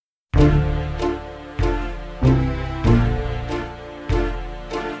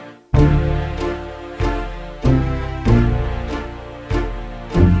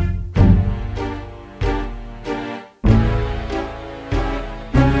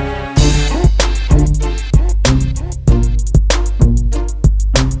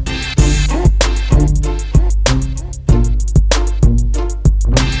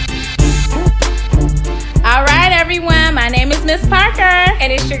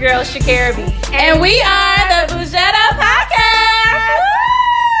girl, Kyara B. And we are the Bougetto Podcast.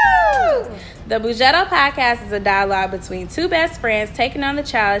 Woo! The Bougetto Podcast is a dialogue between two best friends taking on the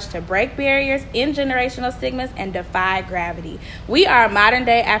challenge to break barriers, end generational stigmas, and defy gravity. We are modern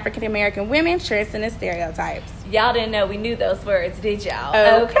day African American women transcending stereotypes. Y'all didn't know we knew those words, did y'all?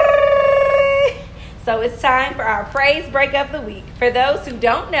 Okay. So it's time for our praise break of the week. For those who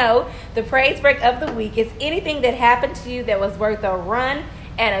don't know, the praise break of the week is anything that happened to you that was worth a run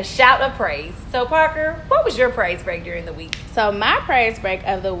and a shout of praise. So Parker, what was your praise break during the week? So my praise break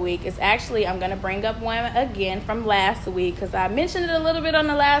of the week is actually, I'm going to bring up one again from last week because I mentioned it a little bit on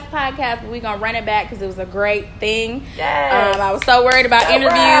the last podcast, but we're going to run it back because it was a great thing. Yes. I was so worried about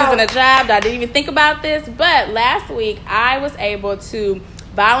interviews and a job that I didn't even think about this. But last week, I was able to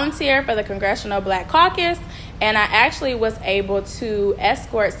volunteer for the Congressional Black Caucus, and I actually was able to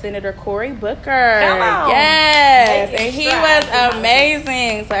escort Senator Cory Booker. Come on. Yes, and he was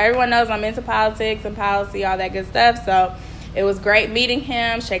amazing. So everyone knows I'm into politics and policy, all that good stuff. So it was great meeting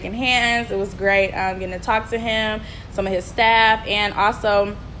him, shaking hands. It was great getting to talk to him, some of his staff, and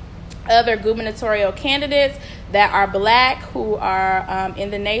also other gubernatorial candidates that are black who are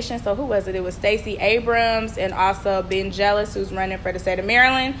in the nation. So who was it? It was Stacey Abrams and also Ben Jealous, who's running for the state of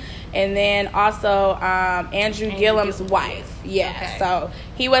Maryland. And then also Andrew Gillum's wife. Yeah, okay. So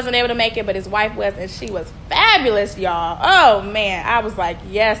he wasn't able to make it, but his wife was, and she was fabulous, y'all. Oh, man. I was like,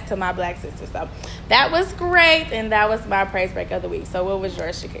 yes to my black sister. So that was great, and that was my praise break of the week. So what was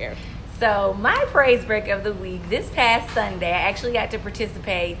yours, Kyara? So my praise break of the week, this past Sunday, I actually got to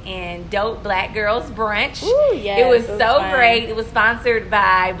participate in Dope Black Girls Brunch. Ooh, yes, it was so fun. great. It was sponsored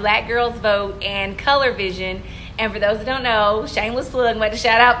by Black Girls Vote and Color Vision. And for those who don't know, shameless plug, I'm going to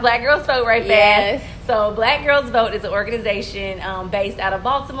shout out Black Girls Vote right fast. So Black Girls Vote is an organization based out of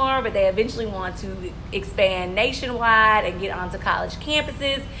Baltimore, but they eventually want to expand nationwide and get onto college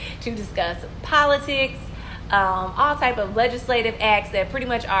campuses to discuss politics, all type of legislative acts that pretty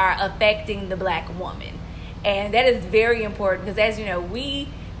much are affecting the black woman. And that is very important because, as you know, we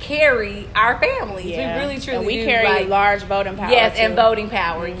carry our families. Yeah. We really, truly and we do. carry large voting power. Yes, too. and voting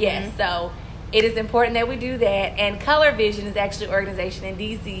power. Mm-hmm. Yes. So it is important that we do that. And Color Vision is actually an organization in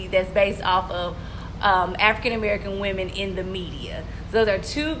D.C. that's based off of African American women in the media. So those are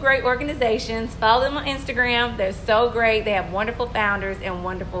two great organizations. Follow them on Instagram. They're so great. They have wonderful founders and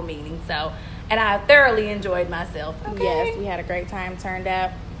wonderful meetings. And I thoroughly enjoyed myself. Okay. Yes, we had a great time, turned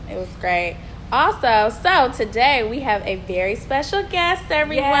up. It was great. Also, so today we have a very special guest,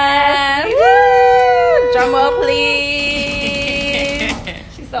 everyone. Yes. Woo! Drum roll, please.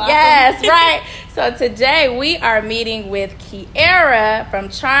 She's so awesome. Yes, right. So today we are meeting with Kyara from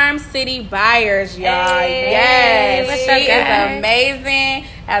Charm City Buyers, y'all. Hey. Yes, she is amazing.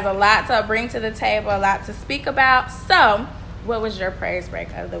 Has a lot to bring to the table, a lot to speak about. So what was your praise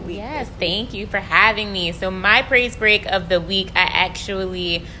break of the week? Yes, thank you for having me. So my praise break of the week, I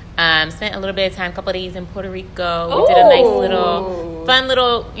actually spent a little bit of time, a couple of days in Puerto Rico. We did a nice little, fun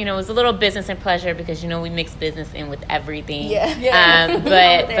little, it was a little business and pleasure because, we mix business in with everything. Yeah.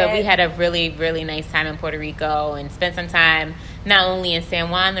 But we had a really, really nice time in Puerto Rico and spent some time not only in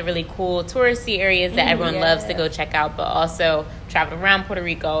San Juan, the really cool touristy areas that everyone loves to go check out, but also traveled around Puerto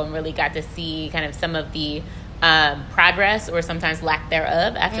Rico and really got to see kind of some of the progress or sometimes lack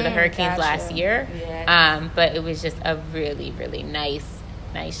thereof after the hurricanes last year. Yes. But it was just a really, really nice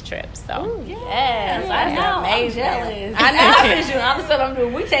trip. So Ooh, yes, I know. Amazing. I'm jealous. I know. All of a sudden I'm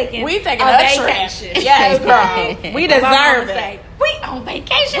doing. We taking a vacation. Trip. Yes, girl. We deserve it. We on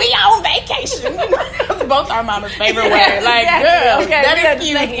vacation. We on vacation. That's both our mama's favorite word. Like, exactly. girl, Okay, that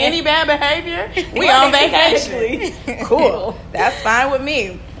excuse any bad behavior. We on vacation. Cool. That's fine with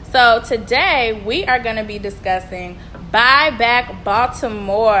me. So today we are going to be discussing Buy Back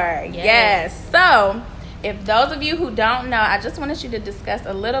Baltimore. Yes. So if those of you who don't know, I just wanted you to discuss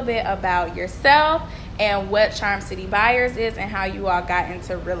a little bit about yourself and what Charm City Buyers is and how you all got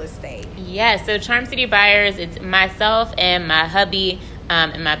into real estate. Yeah, so Charm City Buyers, it's myself and my hubby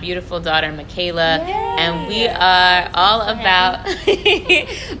and my beautiful daughter Michaela, and we are all about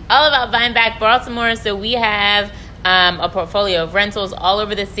buying back Baltimore. So we have a portfolio of rentals all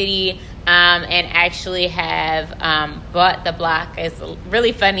over the city, and actually have bought the block. It's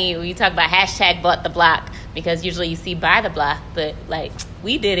really funny when you talk about hashtag bought the block, because usually you see buy the block, but like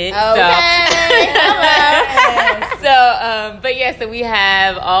we did it. Okay. So we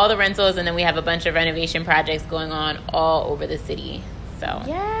have all the rentals, and then we have a bunch of renovation projects going on all over the city. So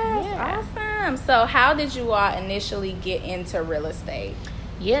Awesome. So how did you all initially get into real estate?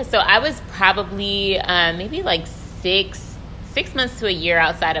 Yeah, so I was probably maybe like 6 months to a year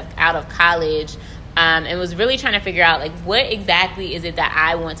out of college. and was really trying to figure out like what exactly is it that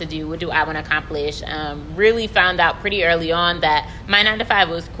I want to do, what do I want to accomplish. Really found out pretty early on that my 9-to-5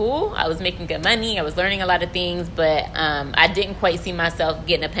 was cool. I was making good money, I was learning a lot of things, but I didn't quite see myself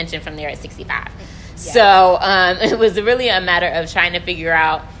getting a pension from there at 65. So it was really a matter of trying to figure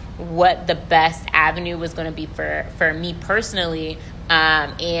out what the best avenue was going to be for me personally.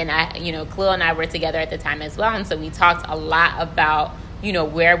 And I, Khalil and I were together at the time as well. And so we talked a lot about,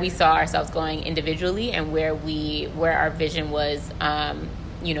 where we saw ourselves going individually and where our vision was,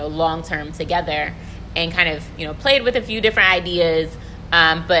 long-term together, and kind of, played with a few different ideas.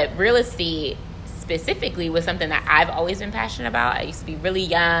 But real estate specifically was something that I've always been passionate about. I used to be really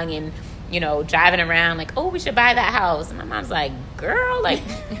young and, driving around like, oh, we should buy that house. And my mom's like, girl, like,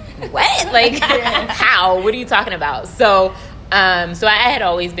 what? Like, how? What are you talking about? So I had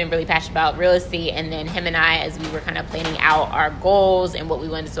always been really passionate about real estate, and then him and I, as we were kind of planning out our goals and what we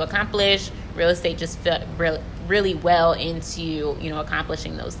wanted to accomplish, real estate just fit really well into,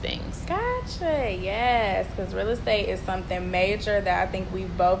 accomplishing those things. Gotcha. Yes, because real estate is something major that I think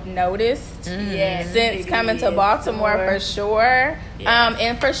we've both noticed since coming to Baltimore for sure. Yes.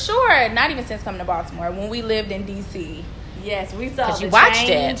 And for sure, not even since coming to Baltimore, when we lived in D.C. Yes, we saw the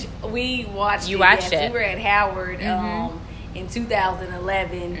change. We watched it. You watched it. We were at Howard in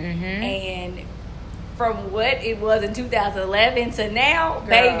 2011, and from what it was in 2011 to now, girl,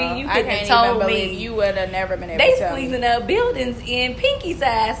 baby, you could have told me you would have never been able they to tell squeezing up buildings in pinky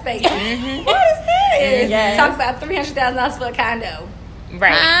size spaces. What is this? Yes. Talk about $300,000 for a condo,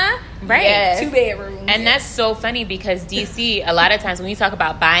 right? Right. Yes. 2 bedrooms. And that's so funny because DC, a lot of times when we talk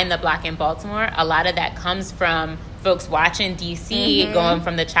about buying the block in Baltimore, a lot of that comes from folks watching DC going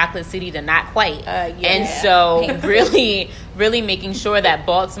from the chocolate city to not quite. And so really making sure that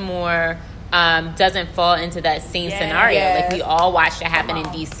Baltimore doesn't fall into that same scenario. Like we all watched it happen in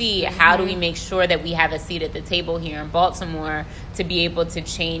DC. How do we make sure that we have a seat at the table here in Baltimore to be able to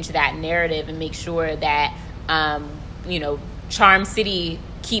change that narrative and make sure that Charm City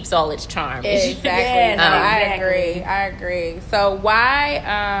keeps all its charm? Exactly. I agree. So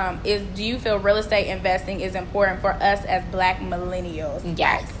why do you feel real estate investing is important for us as Black millennials?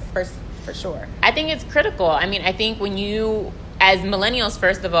 Yes, for sure. I think it's critical. I mean, I think as millennials,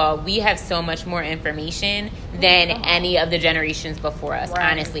 first of all, we have so much more information than any of the generations before us.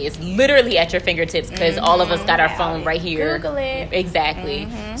 Right. Honestly, it's literally at your fingertips because all of us got our phone right here. Google it. Exactly.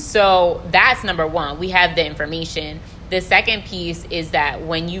 So that's number one. We have the information. The second piece is that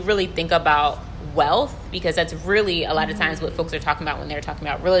when you really think about wealth, because that's really a lot of times what folks are talking about when they're talking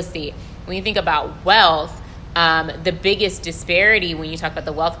about real estate. When you think about wealth, the biggest disparity when you talk about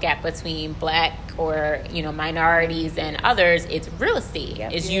the wealth gap between Black or minorities and others, it's real estate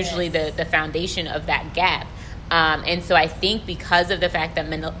is usually the foundation of that gap. And so I think because of the fact that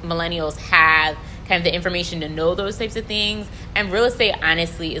millennials have kind of the information to know those types of things, and real estate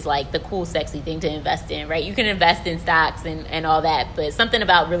honestly is like the cool sexy thing to invest in, right? You can invest in stocks and all that, but something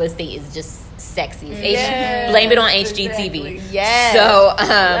about real estate is just sexy. Blame it on HGTV. Yes. So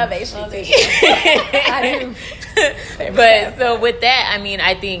love HGTV. I do. But so with that, I mean,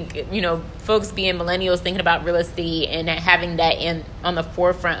 I think folks being millennials thinking about real estate and having that on the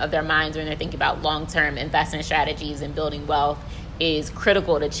forefront of their minds when they're thinking about long-term investment strategies and building wealth is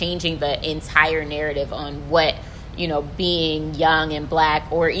critical to changing the entire narrative on what being young and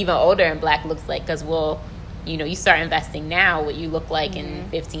Black or even older and Black looks like. Because you start investing now, what you look like in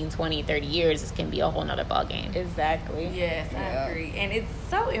 15, 20, 30 years, this can be a whole nother ballgame. Exactly. Yes, I agree. And it's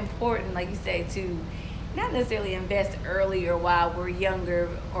so important, like you say, to not necessarily invest earlier while we're younger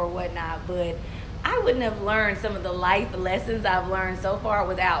or whatnot, but I wouldn't have learned some of the life lessons I've learned so far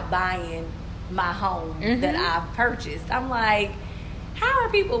without buying my home that I've purchased. I'm like, how are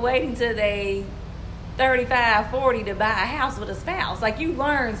people waiting till they 35, 40 to buy a house with a spouse? Like, you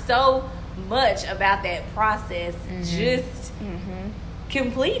learn so much about that process just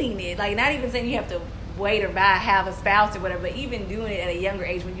completing it. Like, not even saying you have to wait or have a spouse or whatever, but even doing it at a younger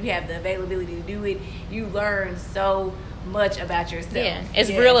age when you have the availability to do it, you learn so much about yourself. Yeah, it's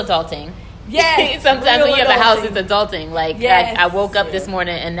real adulting. Yes. Sometimes when you have a house, it's adulting. Like, I woke up this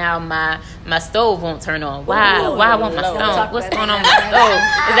morning and now my stove won't turn on. Why I want my stove? What's going on with my stove?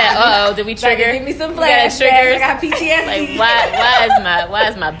 Is that, did we trigger? Give me some flashbacks. I got PTSD. Like, why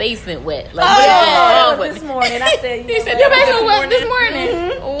is my basement wet? Like, this morning I said, you said your basement wet this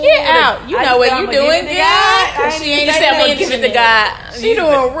morning. Get out. You know what you doing, God. She ain't said I'm gonna give it to God. She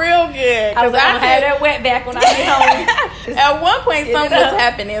doing real good. I was gonna have that wet back when I get home. At one point, something was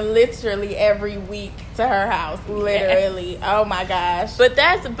happening literally every week to her house. Literally. Oh my gosh. But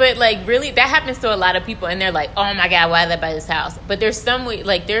really that happens to a lot of people, and they're like, oh my God, why did I buy this house? But there's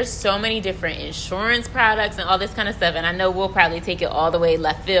there's so many different insurance products and all this kind of stuff, and I know we'll probably take it all the way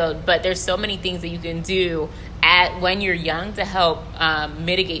left field, but there's so many things that you can do when you're young to help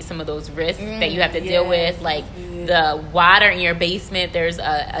mitigate some of those risks that you have to deal with, like the water in your basement. There's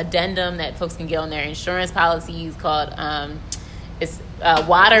a addendum that folks can get on their insurance policies called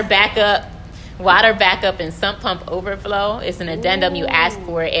water backup and sump pump overflow. It's an addendum. You ask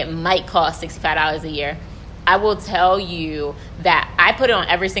for it. It might cost $65 a year. I will tell you that I put it on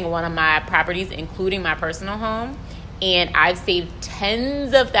every single one of my properties, including my personal home, and I've saved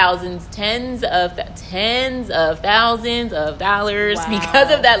tens of thousands of dollars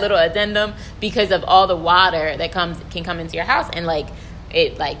because of that little addendum, because of all the water that can come into your house, and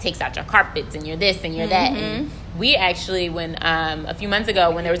it takes out your carpets and your this and your that. And we actually, when a few months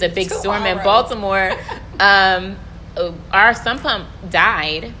ago, when there was a big storm in Baltimore, our sump pump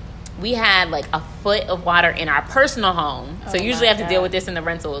died. We had a foot of water in our personal home. So usually I have to deal with this in the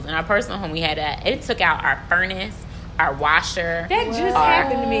rentals. In our personal home, we had that. It took out our furnace, our washer. That just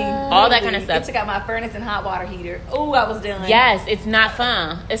happened to me. All that kind of stuff. It took out my furnace and hot water heater. Oh, I was done. Yes, it's not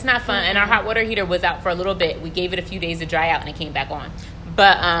fun. It's not fun. And our hot water heater was out for a little bit. We gave it a few days to dry out, and it came back on.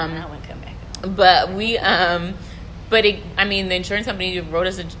 But I wouldn't come back on. But we the insurance company wrote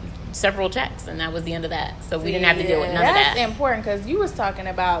us several checks, and that was the end of that. So we didn't have to deal with none of that. That's important, because you was talking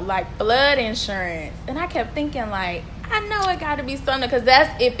about flood insurance, and I kept thinking I know it got to be something, because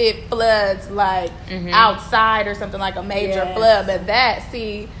that's if it floods outside or something, like a major flood. But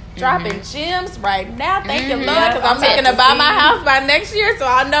dropping gems right now. Thank you, Lord, because I'm looking to buy my house by next year, so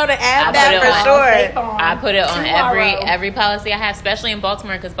I know to add that for sure. I put it on every policy I have, especially in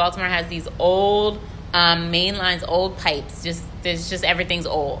Baltimore, because Baltimore has these old main lines, old pipes. Everything's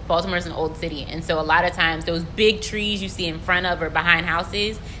old. Baltimore's an old city, and so a lot of times those big trees you see in front of or behind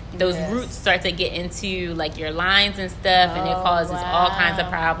houses, those roots start to get into your lines and stuff, and it causes all kinds of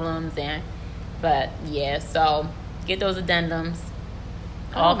problems. So get those addendums.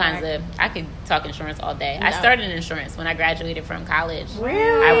 All kinds of. I could talk insurance all day. No. I started in insurance when I graduated from college.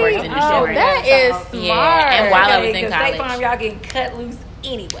 Really? I worked in insurance. That is smart. Yeah, and while I was in college. State Farm, y'all getting cut loose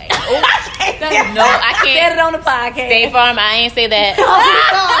anyway. No, I can't. Said it on the podcast. State Farm, I ain't say that.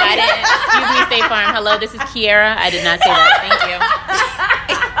 I didn't. Excuse me, State Farm. Hello, this is Kyara. I did not say that. Thank you.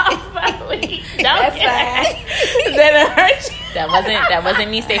 That's fine. That hurt you. That wasn't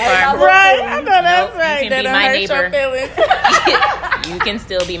me, State Farm. Right, I know that's right. You can be my neighbor. You can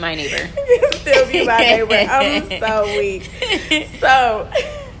still be my neighbor. You can still be my neighbor. I'm so weak. So,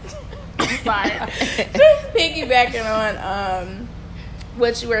 sorry. Just piggybacking on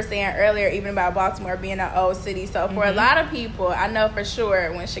what you were saying earlier, even about Baltimore being an old city. So, for a lot of people, I know for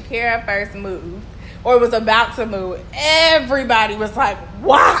sure when Shakira first moved, or was about to move, everybody was like,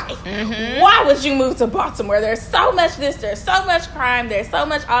 why? Why would you move to Baltimore? There's so much this, there's so much crime, there's so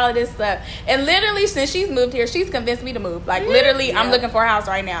much all of this stuff. And literally, since she's moved here, she's convinced me to move. I'm looking for a house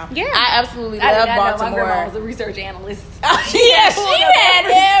right now. Yeah. I absolutely love Baltimore. My grandma was a research analyst. She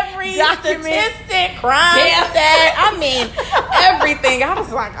had every statistic, crime stat, everything. I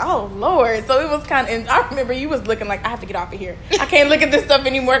was like, oh, Lord. So it was kind of, and I remember you was looking like, I have to get off of here. I can't look at this stuff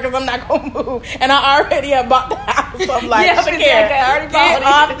anymore because I'm not going to move. And I already have bought the house. So I'm like, get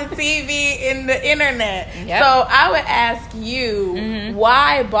off the TV and the internet. Yep. So I would ask you,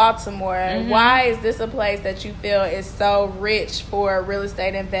 why Baltimore? Why is this a place that you feel is so rich for real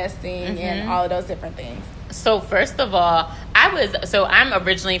estate investing and all of those different things? So first of all, I'm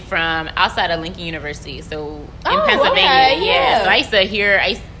originally from outside of Lincoln University, so in Pennsylvania. Okay, yeah. So I used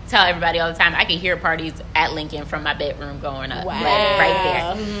to tell everybody all the time, I could hear parties at Lincoln from my bedroom going up,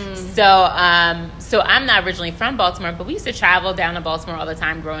 right there. So I'm not originally from Baltimore, but we used to travel down to Baltimore all the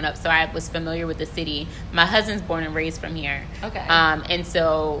time growing up, so I was familiar with the city. My husband's born and raised from here. Okay. And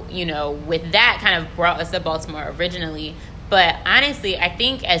so, with that kind of brought us to Baltimore originally. But honestly, I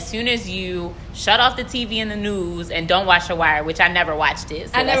think as soon as you shut off the TV and the news and don't watch The Wire, which I never watched it,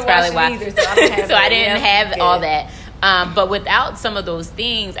 so I that's never probably why. Either, so I don't have so I didn't have all that. But without some of those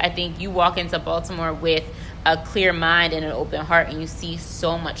things, I think you walk into Baltimore with a clear mind and an open heart, and you see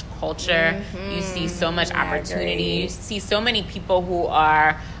so much culture. You see so much opportunity. You see so many people who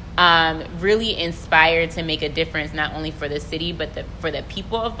are really inspired to make a difference, not only for the city, but for the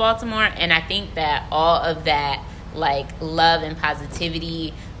people of Baltimore. And I think that all of that, love and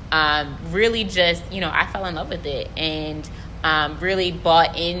positivity, really just, I fell in love with it, and really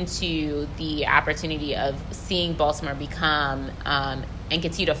bought into the opportunity of seeing Baltimore become and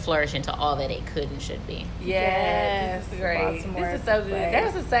continue to flourish into all that it could and should be. Yes, this is great. Baltimore, this is so good.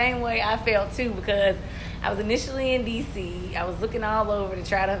 That's the same way I felt too, because I was initially in DC. I was looking all over to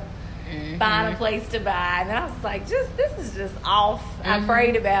try to find a place to buy. And I was like, this is just off. I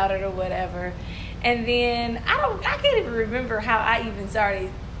prayed about it or whatever. And then I can't even remember how I even started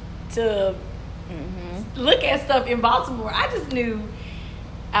to look at stuff in Baltimore. I just knew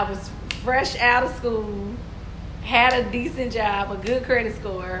I was fresh out of school, had a decent job, a good credit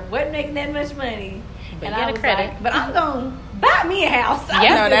score, wasn't making that much money. But and you I had was a credit. like, but I'm going to buy me a house. I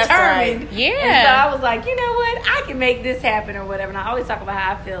Yeah, was that's determined. right. Yeah. And so I was like, you know what? I can make this happen or whatever. And I always talk about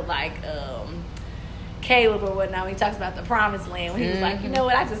how I feel like Caleb or whatnot when he talks about the promised land. When he was like, you know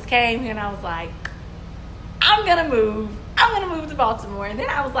what? I just came here and I was like, I'm going to move. I'm going to move to Baltimore. And then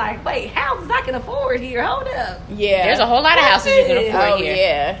I was like, wait, houses I can afford here. Hold up. Yeah. There's a whole lot of houses you can afford here.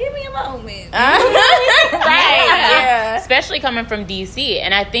 Yeah. Give me a moment. Right. Yeah. Especially coming from DC.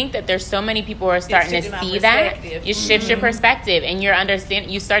 And I think that there's so many people who are starting to shifted my see that. perspective. You shift your perspective and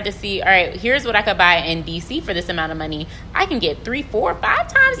you start to see, all right, here's what I could buy in DC for this amount of money. I can get 3, 4, 5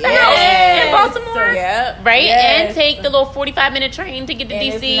 times the house in Baltimore. Yep. Right? Yes. And take the little 45-minute train to get to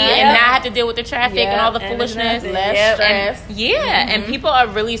And DC it's not- and not have to deal with the traffic and all the And it's foolishness. nothing. Less stress. And people are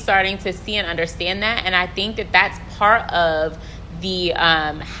really starting to see and understand that, and I think that that's part of the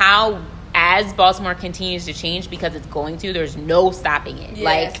how as Baltimore continues to change, because it's going to. There's no stopping it.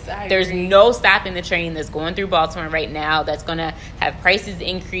 Yes, I there's agree. no stopping the train that's going through Baltimore right now. That's going to have prices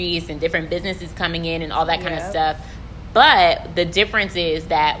increase and different businesses coming in and all that kind of stuff. But the difference is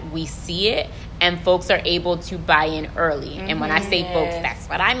that we see it. And folks are able to buy in early. And when I say folks, that's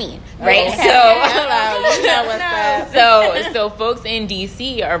what I mean. Right? Okay. Hello. You know what's up. So folks in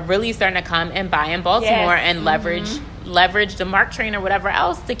DC are really starting to come and buy in Baltimore and leverage the MARC train or whatever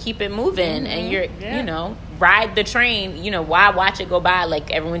else to keep it moving. And you know, ride the train. You know, why watch it go by like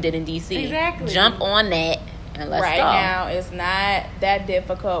everyone did in DC? Exactly. Jump on that and let's right go. now, it's not that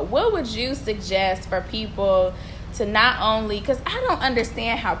difficult. What would you suggest for people to not only, because I don't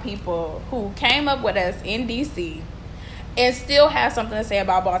understand how people who came up with us in DC and still have something to say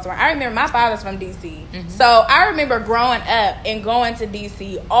about Baltimore. I remember my father's from DC. So I remember growing up and going to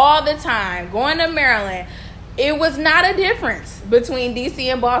DC all the time, going to Maryland. It was not a difference between DC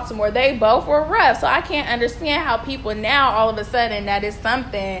and Baltimore. They both were rough. So I can't understand how people now, all of a sudden, that is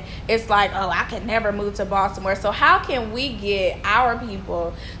something, it's like, oh, I could never move to Baltimore. So how can we get our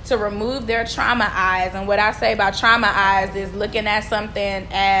people to remove their trauma eyes? And what I say about trauma eyes is looking at something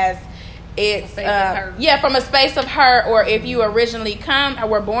as it's from a space of hurt, or if you originally come or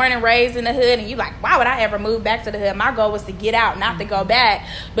were born and raised in the hood and you like, why would I ever move back to the hood? My goal was to get out, not to go back.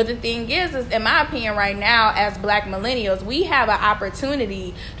 But the thing is in my opinion right now, as Black millennials, we have an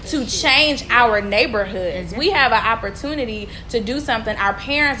opportunity to change our neighborhoods. We have an opportunity to do something our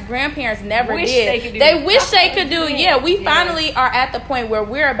parents, grandparents never did. They wish they could do. Yeah, we finally are at the point where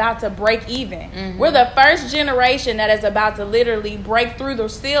we're about to break even. We're the first generation that is about to literally break through the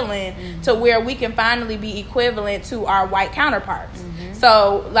ceiling to where we can finally be equivalent to our white counterparts.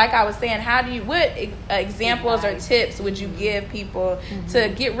 So, like I was saying, what examples or tips would you give people to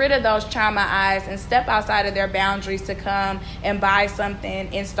get rid of those trauma eyes and step outside of their boundaries to come and buy something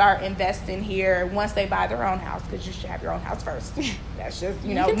and start investing here once they buy their own house? Because you should have your own house first. That's just,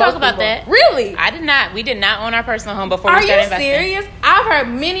 you know, we can talk about that. Really? We did not own our personal home before we started investing. Are you serious? I've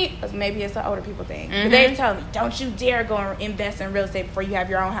heard many, maybe it's an older people thing, but they tell me, don't you dare go and invest in real estate before you have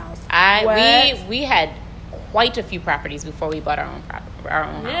your own house. We had quite a few properties before we bought our own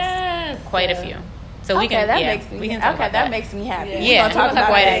house. Quite a few. So we can. That makes me happy. Yeah. We're gonna talk about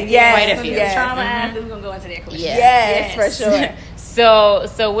quite that. quite a few. Trauma eyes, we're gonna go into that question. Yes, for sure.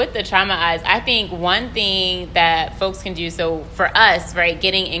 So with the trauma eyes, I think one thing that folks can do. So for us, right,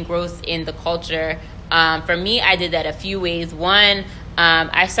 getting engrossed in the culture. For me, I did that a few ways. One,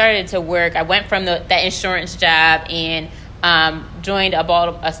 I started to work. I went from that insurance job and joined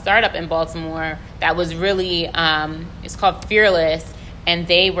a startup in Baltimore that was really it's called Fearless, and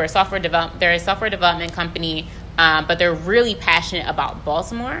they're a software development company, but they're really passionate about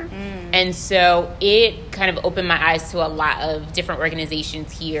Baltimore. And so it kind of opened my eyes to a lot of different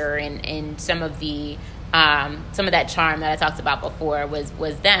organizations here, and some of that charm that I talked about before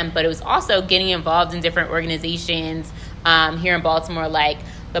was them, but it was also getting involved in different organizations here in Baltimore, like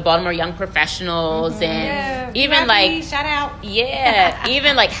the Baltimore Young Professionals, and even like shout out,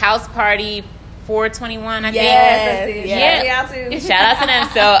 even like House Party 421, I think. Yes. Shout out to them.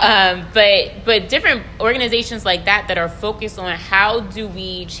 So, but different organizations like that are focused on how do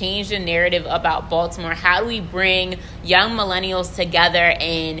we change the narrative about Baltimore? How do we bring young millennials together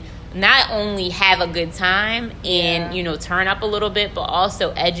and not only have a good time and, you know, turn up a little bit, but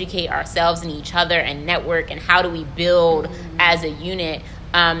also educate ourselves and each other and network, and how do we build as a unit?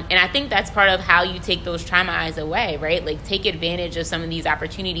 And I think that's part of how you take those trauma eyes away, right? Like, take advantage of some of these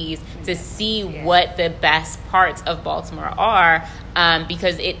opportunities to see what the best parts of Baltimore are,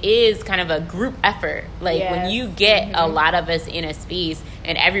 because it is kind of a group effort. Like, when you get a lot of us in a space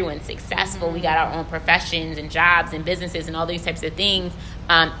and everyone's successful, we got our own professions and jobs and businesses and all these types of things,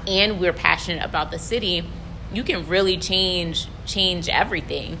 and we're passionate about the city, you can really change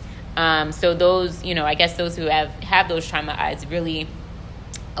everything. So those, I guess those who have those trauma eyes, really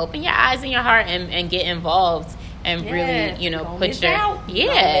open your eyes and your heart and get involved and really, put your out.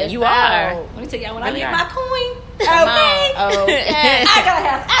 Yeah, you are. Let me tell y'all, when I get my coin, Okay. I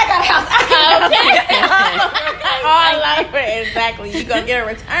got a house. All over, exactly. You're going to get a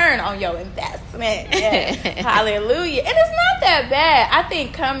return on your investment. Yes. Hallelujah. And it's not that bad. I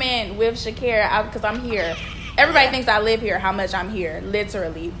think coming with Shakira, because I'm here. Everybody thinks I live here, how much I'm here,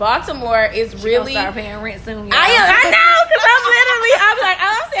 literally. Baltimore is really... start paying rent soon, y'all. I know, because I'm like,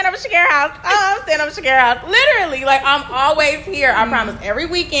 I'm staying up at Shakira house. I'm staying up at Shakira house. Literally, like, I'm always here. I promise, every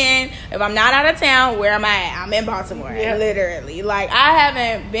weekend, if I'm not out of town, where am I at? I'm in Baltimore, literally. Like, I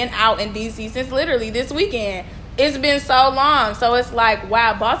haven't been out in D.C. since literally this weekend. It's been so long. So it's like,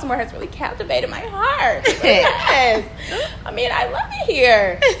 wow, Baltimore has really captivated my heart. Yes. I mean, I love it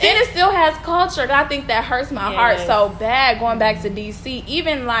here. And it still has culture. And I think that hurts my heart so bad going back to D.C.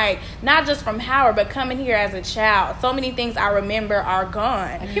 Even like, not just from Howard, but coming here as a child. So many things I remember are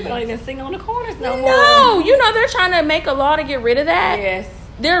gone. Like, people don't even sing on the corners no more. No, they're trying to make a law to get rid of that. Yes.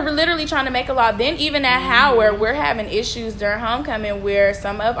 They're literally trying to make a law. Then even at Howard, we're having issues during homecoming where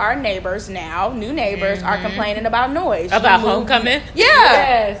some of our neighbors now, new neighbors, are complaining about noise. About homecoming? Yeah.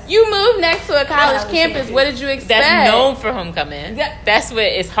 Yes. You moved next to a college campus. What did you expect? That's known for homecoming. That's what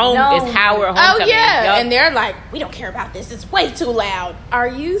is home. Is Howard homecoming. Oh, yeah. Yep. And they're like, we don't care about this. It's way too loud. Are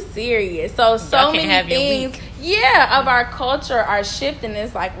you serious? So many things of our culture are shifting.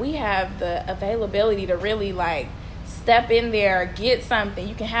 It's like we have the availability to really like step in there, get something.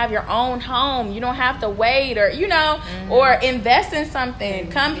 You can have your own home. You don't have to wait or, or invest in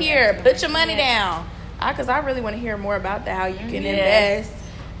something. Come here, put your money down. Because I really want to hear more about that, how you can invest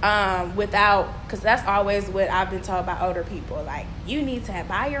because that's always what I've been told by older people. Like, you need to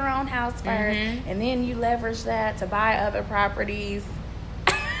buy your own house first, and then you leverage that to buy other properties.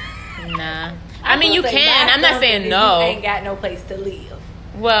 Nah. I mean, you can. I'm not saying no. You ain't got no place to live.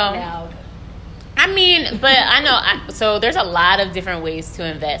 Well, now, I mean, but I know, so there's a lot of different ways to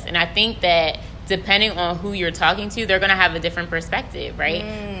invest. And I think that depending on who you're talking to, they're going to have a different perspective,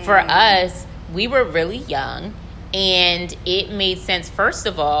 right? For us, we were really young, and it made sense. First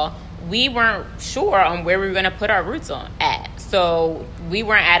of all, we weren't sure on where we were going to put our roots at. So we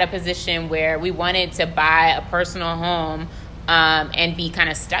weren't at a position where we wanted to buy a personal home and be kind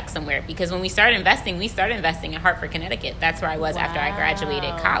of stuck somewhere. Because when we started investing in Hartford, Connecticut. That's where I was after I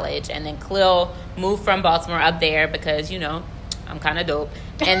graduated college. And then Cleo moved from Baltimore up there because, I'm kind of dope.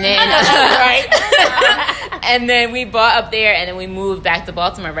 And then, and then we bought up there, and then we moved back to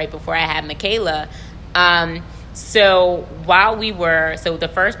Baltimore right before I had Michaela. So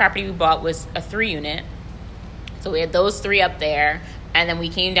the first property we bought was a 3-unit. So we had those 3 up there. And then we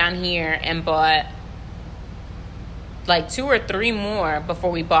came down here and bought like 2 or 3 more before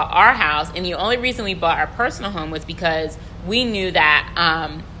we bought our house. And the only reason we bought our personal home was because we knew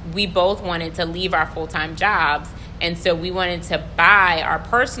that we both wanted to leave our full-time jobs. And so we wanted to buy our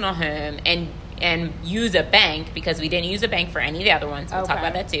personal home and use a bank, because we didn't use a bank for any of the other ones. We'll talk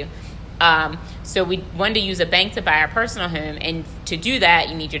about that too. So we wanted to use a bank to buy our personal home. And to do that,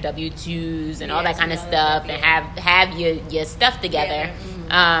 you need your W-2s and all that kind of stuff, and have your stuff together.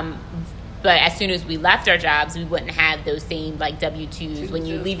 But as soon as we left our jobs, we wouldn't have those same like W-2s. When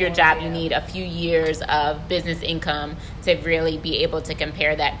you leave your job, you need a few years of business income to really be able to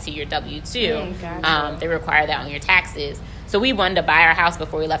compare that to your W-2. Gotcha. They require that on your taxes. So we wanted to buy our house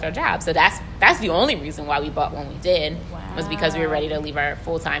before we left our job. So that's the only reason why we bought when we did, was because we were ready to leave our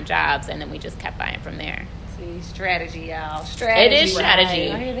full-time jobs, and then we just kept buying from there. See, strategy, y'all. It is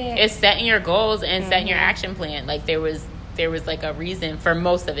strategy. Right. It's setting your goals and setting your action plan. Like there was like a reason for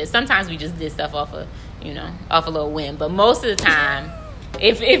most of it. Sometimes we just did stuff off a little whim, but most of the time,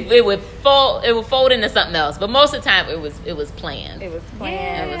 if it would fold into something else. But most of the time, it was planned. It was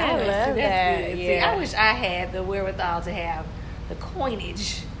planned. Yeah, I love that. Yeah. See, I wish I had the wherewithal to have the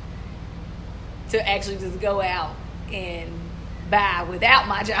coinage to actually just go out and buy without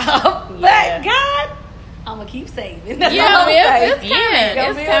my job. But God, I'm gonna keep saving. That's it's coming.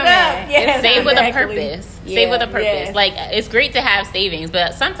 Yes, save with a purpose. Save with a purpose. Yes. Like, it's great to have savings,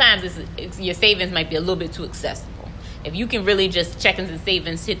 but sometimes your savings might be a little bit too accessible. If you can really just check into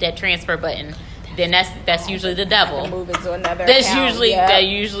savings, hit that transfer button, then that's usually the devil. Move it to another That account.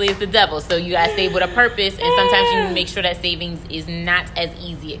 usually is the devil. So you gotta save with a purpose, and sometimes you need to make sure that savings is not as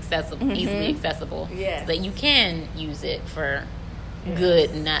easily accessible. Yes. So that you can use it for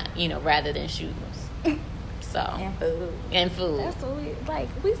good, not rather than shoes. So and food. That's what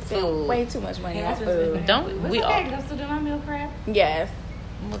we spend way too much money on food. Don't we all? I'm still doing my meal prep. Yes.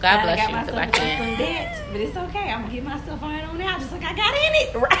 Well, God bless I you, got because I myself can't. some debt, but it's okay. I'm gonna get myself right on out, just like I got in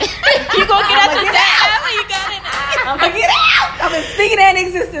it. Right? You gonna get out the debt when you got in it? I'm gonna get out. I've been speaking that in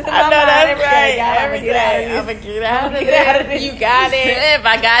existence. I know that's right. I'm gonna get out of this. You got it. If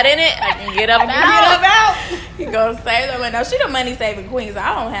I got in it, I can get up out. Get up out. You gonna save them? No, she the money saving queen. So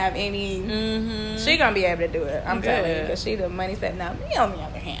I don't have any. She gonna be able to do it. I'm telling you, because she the money saving. Now me on the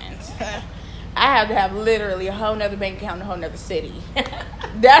other hand, I have to have literally a whole nother bank account in a whole nother city.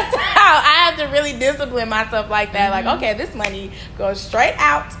 That's how I have to really discipline myself like that. Like, okay, this money goes straight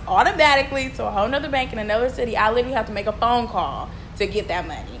out automatically to a whole nother bank in another city. I literally have to make a phone call to get that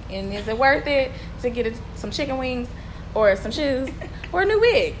money. And is it worth it to get some chicken wings or some shoes or a new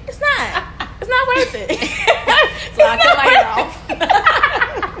wig? It's not. It's not worth it. So I cut my hair off.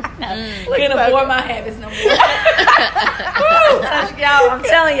 Can't afford my habits no more. Y'all, I'm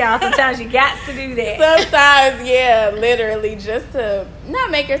telling y'all, sometimes you got to do that. Sometimes, yeah, literally, just to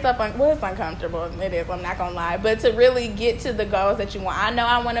not make yourself it's uncomfortable. It is. I'm not gonna lie, but to really get to the goals that you want. I know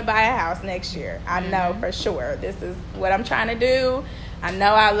I want to buy a house next year. I know for sure. This is what I'm trying to do. I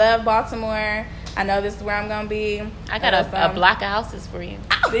know I love Baltimore. I know this is where I'm gonna be. I got a block of houses for you.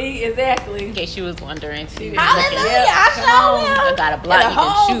 See, exactly. In case you was wondering. Hallelujah! I got a block. A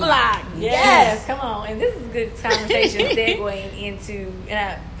whole block. Yes, come on. And this is a good conversation segueing into,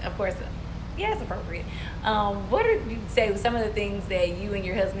 of course, it's appropriate. What are you say some of the things that you and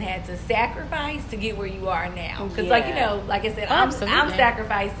your husband had to sacrifice to get where you are now? Because, like I said, I'm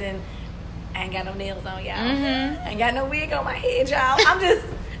sacrificing. I ain't got no nails on, y'all. I ain't got no wig on my head, y'all.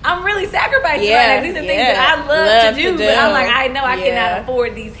 I'm really sacrificing. These are things that I love to do, but I'm like, I know I cannot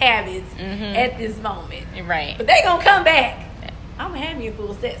afford these habits at this moment. Right. But they gonna come back. I'm gonna have me a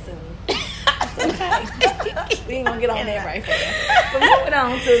full set soon. Okay. We ain't gonna get on that right fast. But moving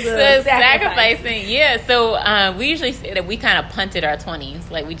on to the sacrificing. Yeah. So we usually say that we kind of punted our 20s.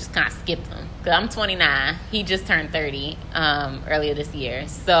 Like we just kind of skipped them. Cause I'm 29. He just turned 30 earlier this year.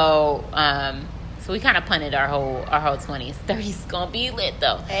 So we kind of punted our whole 20s. 30's gonna be lit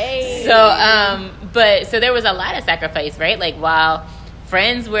though. Hey. So there was a lot of sacrifice, right? Like while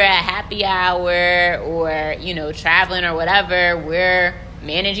friends were at happy hour or traveling or whatever, we're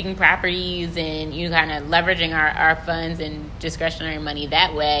managing properties and kind of leveraging our funds and discretionary money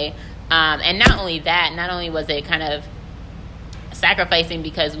that way. And not only was it kind of sacrificing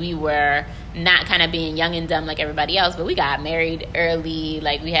because we were not kind of being young and dumb like everybody else, but we got married early.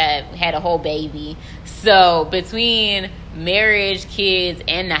 Like we had a whole baby. So between marriage, kids,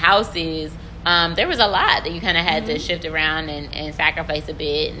 and the houses, there was a lot that you kind of had to shift around and sacrifice a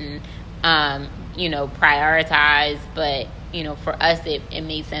bit and prioritize. But for us, it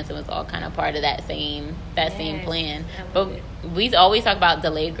made sense. It was all kind of part of that same plan. But we always talk about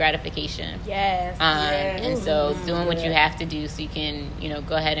delayed gratification. Yes. And so doing what you have to do so you can,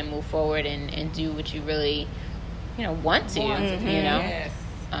 go ahead and move forward and do what you really, want to, Yes.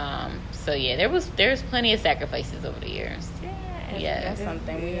 So yeah, there's plenty of sacrifices over the years. Yeah, that's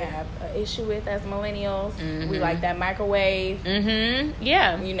something we have an issue with as millennials. We like that microwave.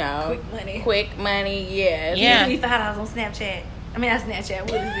 Yeah. Quick money. Yeah. Yeah. It used to be $5 on Snapchat. I mean, not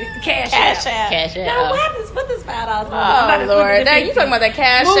Snapchat. What is it? Cash App. No, what happens? Put this $5 on. Oh, Lord. Now, you talking about that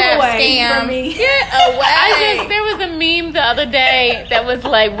Cash App scam. From me. Get away. There was a meme the other day that was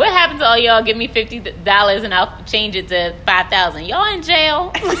like, what happened to all y'all? Give me $50 and I'll change it to $5,000. Y'all in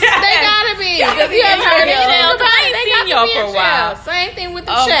jail? They gotta be. Because you haven't heard of jail. I ain't seen y'all for a while. Same thing with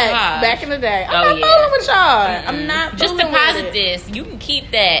the checks back in the day. I'm not fooling with y'all. I'm not just fooling deposit with this. You can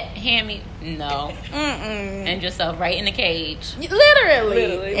keep that. Hand me. No. And yourself right in the cage.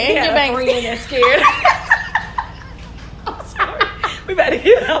 Literally. And your bank that's scared. I'm sorry. We better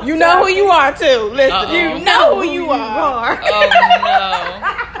get up. You know who you are too. Listen, you know who you are. Oh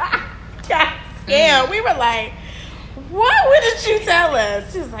God, yeah, we were like, what did you tell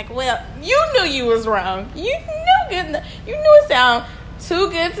us? She was like, well, you knew you was wrong. You knew it sounded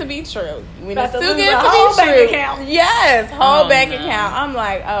too good to be true. When it's too good to be true. Account. Yes, whole bank account. I'm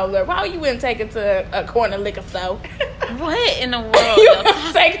like, oh Lord, why you wouldn't take it to a corner liquor store? What in the world? You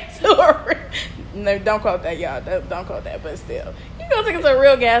gonna take it to no, don't quote that, y'all. Don't quote that, but still, you gonna take it to a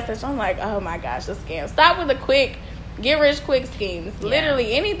real gas station. I'm like, oh my gosh, the scam. Stop with the get rich quick schemes. Yeah.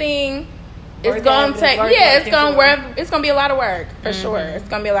 Literally anything it's gonna take. Yeah, it's gonna work. It's gonna be a lot of work for sure. It's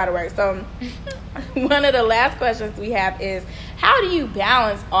gonna be a lot of work. So, one of the last questions we have is, how do you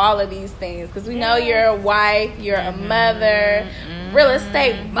balance all of these things? Because we know you're a wife, you're a mother, real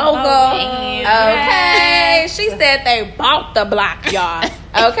estate mogul. Okay, she said they bought the block, y'all.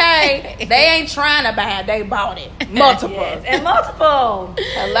 Okay, they ain't trying to buy it; they bought it. Multiple and multiple.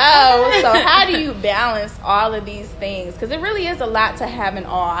 Hello. So how do you balance all of these things? Because it really is a lot to have an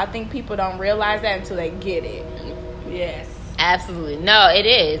all. I think people don't realize that until they get it. Yes. Absolutely. No, it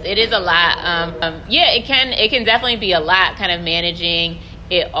is. It is a lot. Yeah, it can definitely be a lot, kind of managing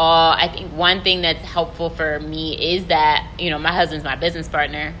it all. I think one thing that's helpful for me is that, my husband's my business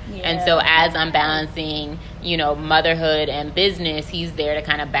partner. Yeah. And so as I'm balancing, motherhood and business, he's there to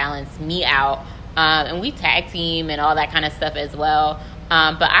kind of balance me out. And we tag team and all that kind of stuff as well.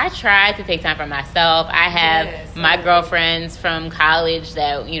 But I try to take time for myself. I have my girlfriends from college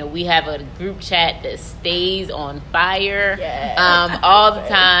that, we have a group chat that stays on fire all the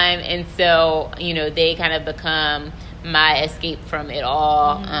time. And so, they kind of become my escape from it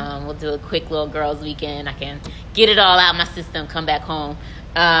all. We'll do a quick little girls' weekend. I can get it all out of my system, come back home.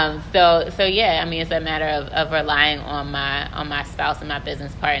 So yeah, I mean, it's a matter of relying on my spouse and my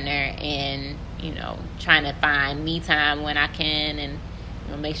business partner and, trying to find me time when I can and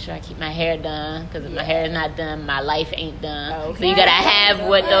make sure I keep my hair done, because if my hair is not done, my life ain't done. Okay. So you gotta have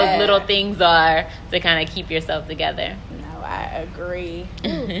what those little things are to kind of keep yourself together. No, I agree.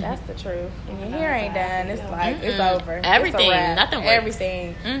 Ooh, that's the truth. When your hair ain't done, it's like it's over. Everything, it's nothing works.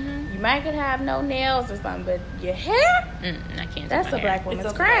 Everything. You might could have no nails or something, but your hair, I can't. That's do my a hair. black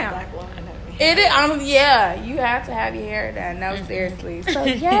woman's crown. It is. Yeah, you have to have your hair done. No, seriously. So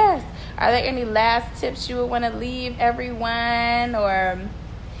yes, are there any last tips you would want to leave everyone, or?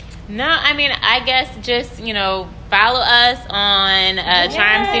 No, I mean, I guess just, follow us on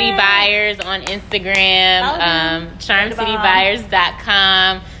Charm City Buyers on Instagram,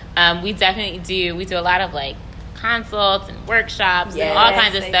 charmcitybuyers.com. We definitely we do a lot of consults and workshops and all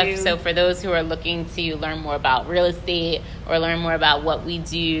kinds of stuff. So for those who are looking to learn more about real estate or learn more about what we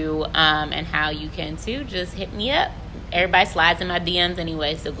do and how you can too, just hit me up. Everybody slides in my DMs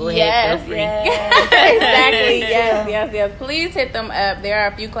anyway, so go ahead, feel free. Yes. Exactly. Yes. Please hit them up. There are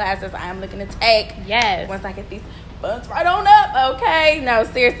a few classes I'm looking to take. Yes. Once I get these funds right on up, okay? No,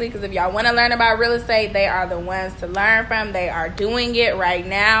 seriously, because if y'all want to learn about real estate, they are the ones to learn from. They are doing it right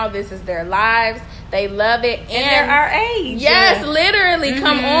now. This is their lives. They love it. And they're our age. Yes, literally.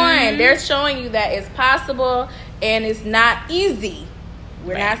 Come on. They're showing you that it's possible and it's not easy.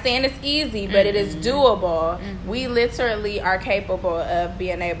 We're not saying it's easy, but it is doable. We literally are capable of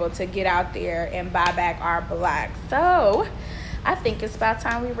being able to get out there and buy back our block. So I think it's about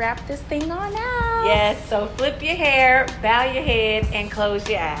time we wrap this thing on out. Yes, so flip your hair, bow your head, and close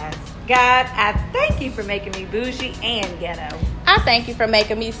your eyes. God, I thank you for making me bougie and ghetto. I thank you for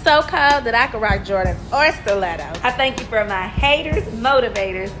making me so cold that I can rock Jordan or stilettos. I thank you for my haters,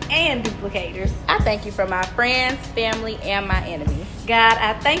 motivators, and duplicators. I thank you for my friends, family, and my enemies. God,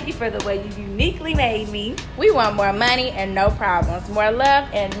 I thank you for the way you uniquely made me. We want more money and no problems, more love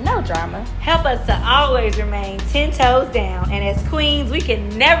and no drama. Help us to always remain 10 toes down, and as queens, we can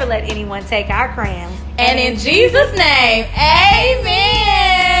never let anyone take our crown. And in Jesus' name,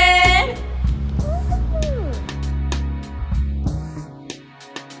 amen.